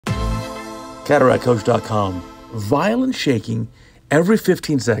cataractcoach.com. Violent shaking every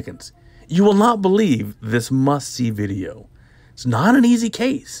 15 seconds. You will not believe this must-see video. It's not an easy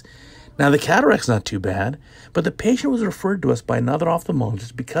case. Now, the cataract's not too bad, but the patient was referred to us by another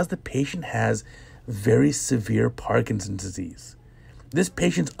ophthalmologist because the patient has very severe Parkinson's disease. This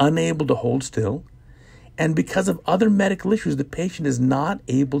patient's unable to hold still, and because of other medical issues, the patient is not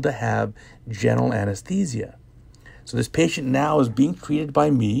able to have general anesthesia. So this patient now is being treated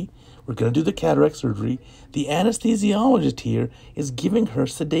by me. We're going to do the cataract surgery. The anesthesiologist here is giving her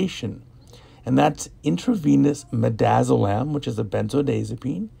sedation, and that's intravenous midazolam, which is a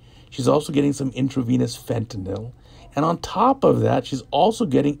benzodiazepine. She's also getting some intravenous fentanyl. And on top of that, she's also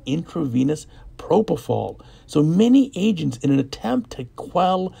getting intravenous propofol. So many agents in an attempt to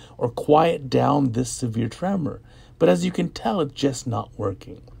quell or quiet down this severe tremor. But as you can tell, it's just not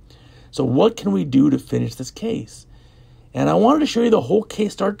working. So what can we do to finish this case? And I wanted to show you the whole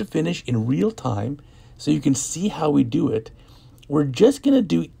case start to finish in real time so you can see how we do it. We're just going to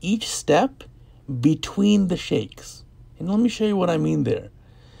do each step between the shakes. And let me show you what I mean there.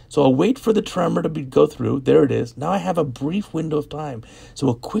 So I'll wait for the tremor to go through. There it is. Now I have a brief window of time. So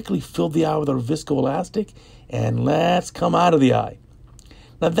we'll quickly fill the eye with our viscoelastic and let's come out of the eye.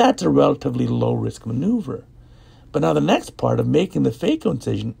 Now that's a relatively low risk maneuver. But now the next part of making the phaco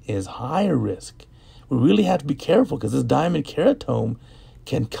incision is higher risk. We really have to be careful because this diamond keratome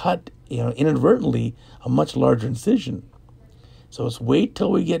can cut, inadvertently a much larger incision. So let's wait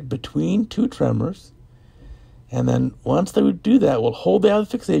till we get between two tremors. And then once we do that, we'll hold the eye with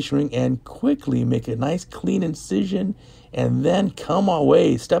the fixation ring and quickly make a nice clean incision and then come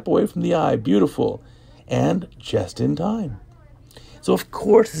away, step away from the eye. Beautiful. And just in time. So of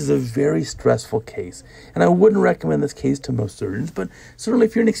course, this is a very stressful case. And I wouldn't recommend this case to most surgeons, but certainly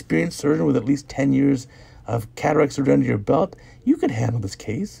if you're an experienced surgeon with at least 10 years of cataract surgery under your belt, you can handle this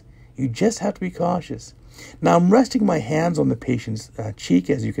case. You just have to be cautious. Now I'm resting my hands on the patient's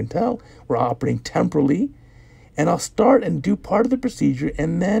cheek, as you can tell. We're operating temporally. And I'll start and do part of the procedure,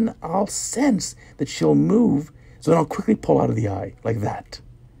 and then I'll sense that she'll move, so then I'll quickly pull out of the eye, like that.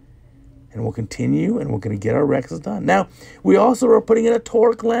 And we'll continue, and we're going to get our rexes done. Now, we also are putting in a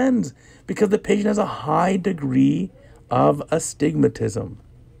toric lens, because the patient has a high degree of astigmatism.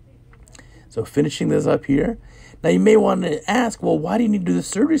 So finishing this up here. Now, you may want to ask, well, why do you need to do the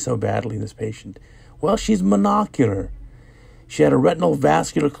surgery so badly in this patient? Well, she's monocular. She had a retinal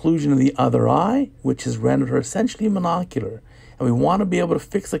vascular occlusion in the other eye, which has rendered her essentially monocular. And we want to be able to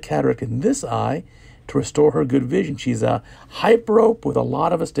fix the cataract in this eye to restore her good vision. She's a hyperope with a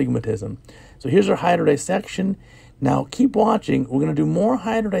lot of astigmatism. So here's her hydrodissection. Now keep watching. We're going to do more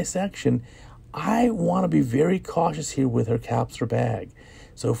hydrodissection. I want to be very cautious here with her capsular bag.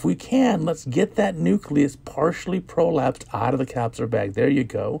 So if we can, let's get that nucleus partially prolapsed out of the capsular bag. There you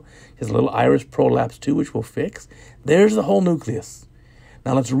go. There's a little iris prolapse too, which we'll fix. There's the whole nucleus.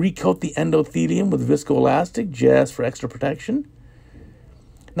 Now let's recoat the endothelium with viscoelastic just for extra protection.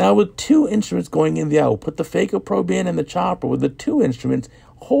 Now with two instruments going in the eye, we'll put the phaco probe in and the chopper. With the two instruments,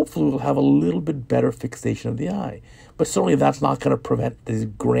 hopefully we'll have a little bit better fixation of the eye. But certainly that's not going to prevent these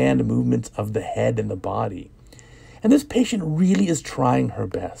grand movements of the head and the body. And this patient really is trying her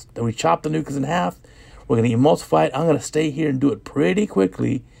best. Then we chop the nucleus in half. We're going to emulsify it. I'm going to stay here and do it pretty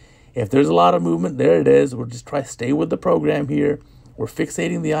quickly. If there's a lot of movement, there it is. We'll just try to stay with the program here. We're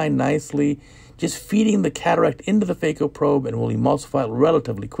fixating the eye nicely, just feeding the cataract into the phaco probe, and we'll emulsify it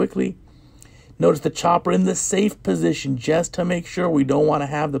relatively quickly. Notice the chopper in the safe position just to make sure we don't want to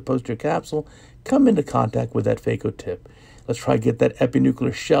have the posterior capsule come into contact with that phaco tip. Let's try to get that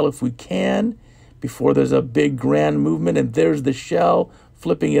epinuclear shell if we can before there's a big grand movement. And there's the shell,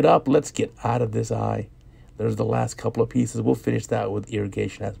 flipping it up. Let's get out of this eye. There's the last couple of pieces. We'll finish that with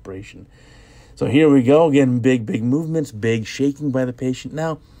irrigation aspiration. So here we go. Again, big movements, big shaking by the patient.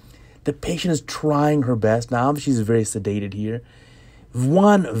 Now, the patient is trying her best. Now, she's very sedated here.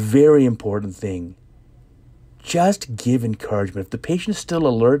 One very important thing, just give encouragement. If the patient is still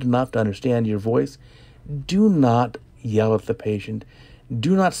alert enough to understand your voice, do not yell at the patient.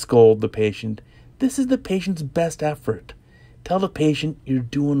 Do not scold the patient. This is the patient's best effort. Tell the patient you're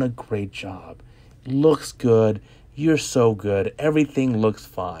doing a great job. Looks good. You're so good. Everything looks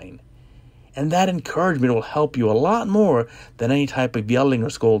fine. And that encouragement will help you a lot more than any type of yelling or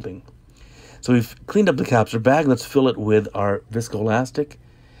scolding. So we've cleaned up the capsular bag. Let's fill it with our viscoelastic.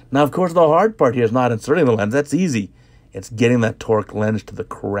 Now, of course, the hard part here is not inserting the lens. That's easy. It's getting that toric lens to the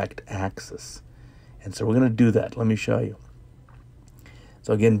correct axis. And so we're going to do that. Let me show you.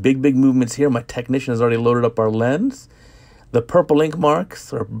 So again, big movements here. My technician has already loaded up our lens. The purple ink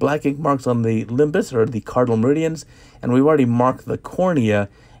marks or black ink marks on the limbus are the cardinal meridians. And we've already marked the cornea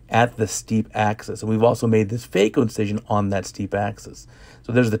at the steep axis. And we've also made this phaco incision on that steep axis.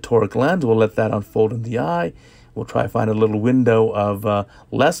 So there's the toric lens. We'll let that unfold in the eye. We'll try to find a little window of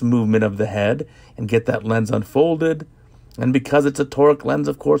less movement of the head and get that lens unfolded. And because it's a toric lens,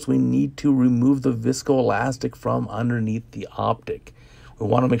 of course, we need to remove the viscoelastic from underneath the optic. We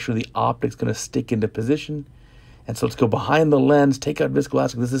want to make sure the optic's going to stick into position. And so let's go behind the lens, take out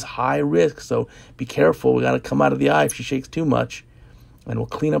viscoelastic. This is high risk, so be careful. We got to come out of the eye if she shakes too much. And we'll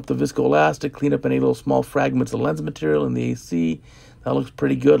clean up the viscoelastic, clean up any little small fragments of lens material in the AC. That looks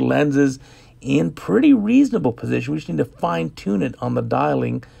pretty good. Lens is in pretty reasonable position. We just need to fine-tune it on the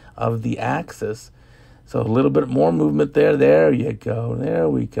dialing of the axis. So a little bit more movement there. There you go. There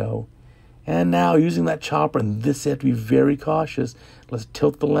we go. And now using that chopper, and this you have to be very cautious. Let's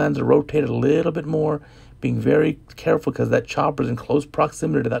tilt the lens or rotate it a little bit more, being very careful because that chopper is in close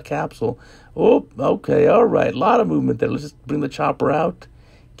proximity to that capsule. Oh, okay, all right. A lot of movement there. Let's just bring the chopper out,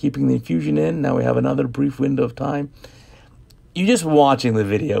 keeping the infusion in. Now we have another brief window of time. You just watching the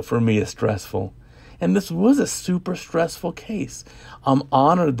video for me is stressful. And this was a super stressful case. I'm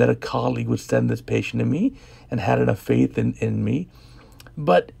honored that a colleague would send this patient to me and had enough faith in me.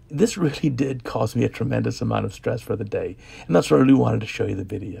 But this really did cause me a tremendous amount of stress for the day. And that's why I really wanted to show you the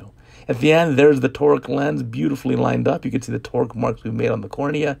video. At the end, there's the toric lens beautifully lined up. You can see the toric marks we've made on the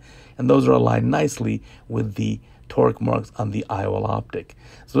cornea. And those are aligned nicely with the toric marks on the IOL optic.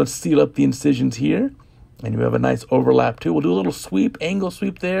 So let's seal up the incisions here. And you have a nice overlap too. We'll do a little sweep, angle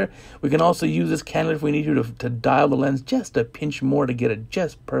sweep there. We can also use this cannula if we need to dial the lens just a pinch more to get it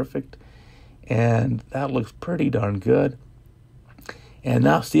just perfect. And that looks pretty darn good. And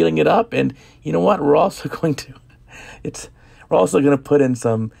now sealing it up. And you know what? We're also going to put in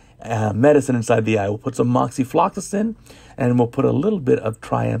some medicine inside the eye. We'll put some moxifloxacin and we'll put a little bit of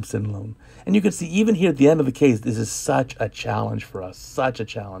triamcinolone. And you can see even here at the end of the case, this is such a challenge for us, such a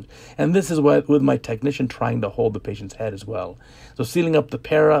challenge. And this is with my technician trying to hold the patient's head as well. So sealing up the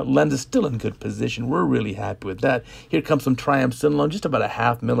para, lens is still in good position. We're really happy with that. Here comes some triamcinolone, just about a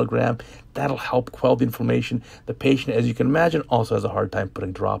 0.5 milligram. That'll help quell the inflammation. The patient, as you can imagine, also has a hard time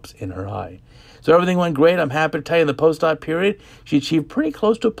putting drops in her eye. So everything went great. I'm happy to tell you in the post-op period, she achieved pretty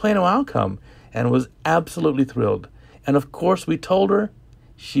close to a plano outcome and was absolutely thrilled. And of course, we told her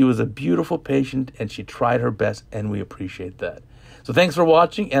she was a beautiful patient and she tried her best, and we appreciate that. So thanks for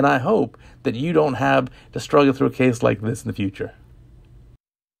watching, and I hope that you don't have to struggle through a case like this in the future.